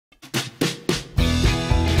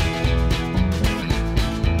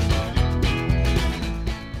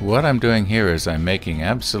what I'm doing here is I'm making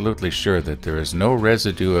absolutely sure that there is no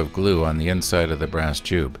residue of glue on the inside of the brass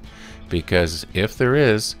tube, because if there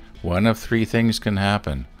is, one of three things can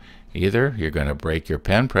happen. Either you're going to break your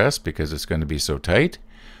pen press because it's going to be so tight,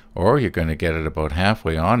 or you're going to get it about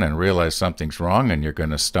halfway on and realize something's wrong and you're going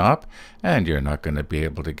to stop, and you're not going to be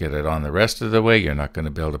able to get it on the rest of the way. You're not going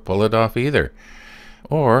to be able to pull it off either.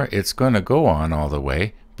 Or it's going to go on all the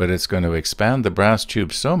way, but it's going to expand the brass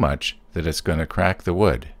tube so much that it's going to crack the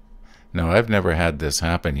wood. Now, I've never had this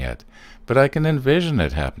happen yet, but I can envision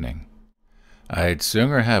it happening. I'd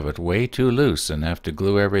sooner have it way too loose and have to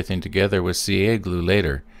glue everything together with CA glue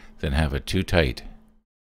later than have it too tight.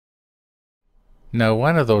 Now,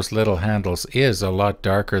 one of those little handles is a lot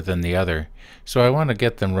darker than the other, so I want to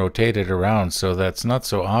get them rotated around so that's not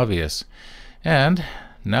so obvious. And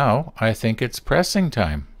now I think it's pressing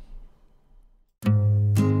time.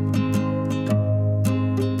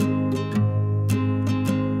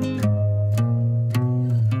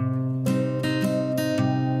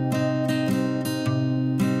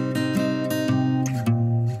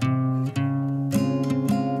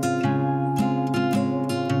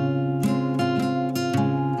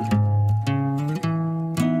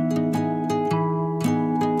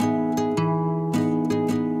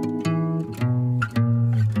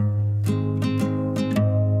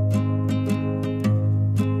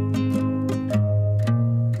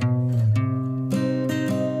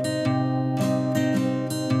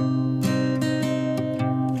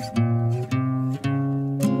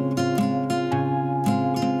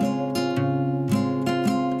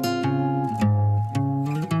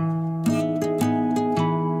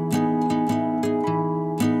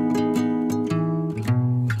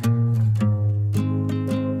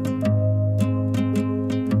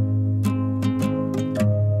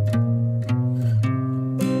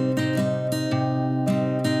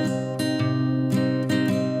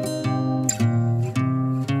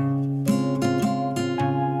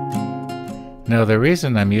 Now, the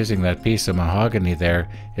reason I'm using that piece of mahogany there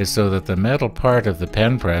is so that the metal part of the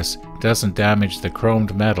pen press doesn't damage the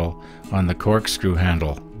chromed metal on the corkscrew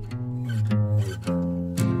handle.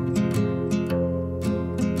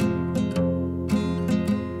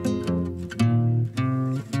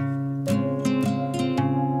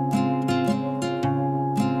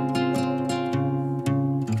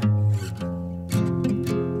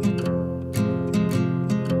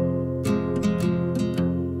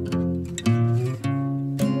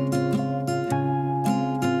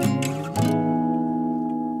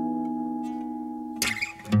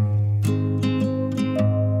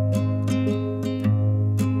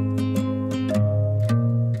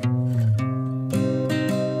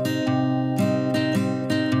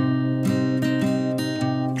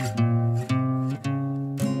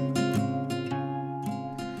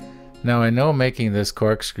 Now, I know making this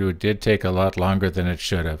corkscrew did take a lot longer than it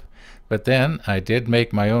should have, but then I did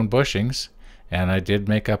make my own bushings, and I did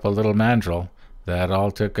make up a little mandrel. That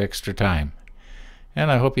all took extra time.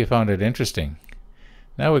 And I hope you found it interesting.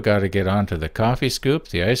 Now we got to get on to the coffee scoop,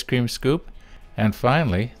 the ice cream scoop, and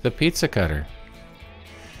finally the pizza cutter.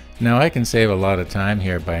 Now, I can save a lot of time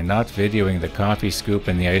here by not videoing the coffee scoop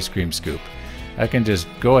and the ice cream scoop. I can just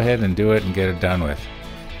go ahead and do it and get it done with.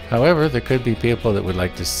 However, there could be people that would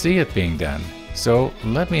like to see it being done, so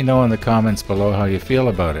let me know in the comments below how you feel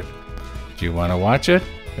about it. Do you want to watch it,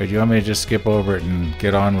 or do you want me to just skip over it and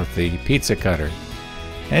get on with the pizza cutter?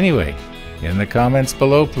 Anyway, in the comments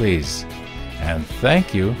below please, and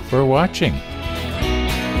thank you for watching.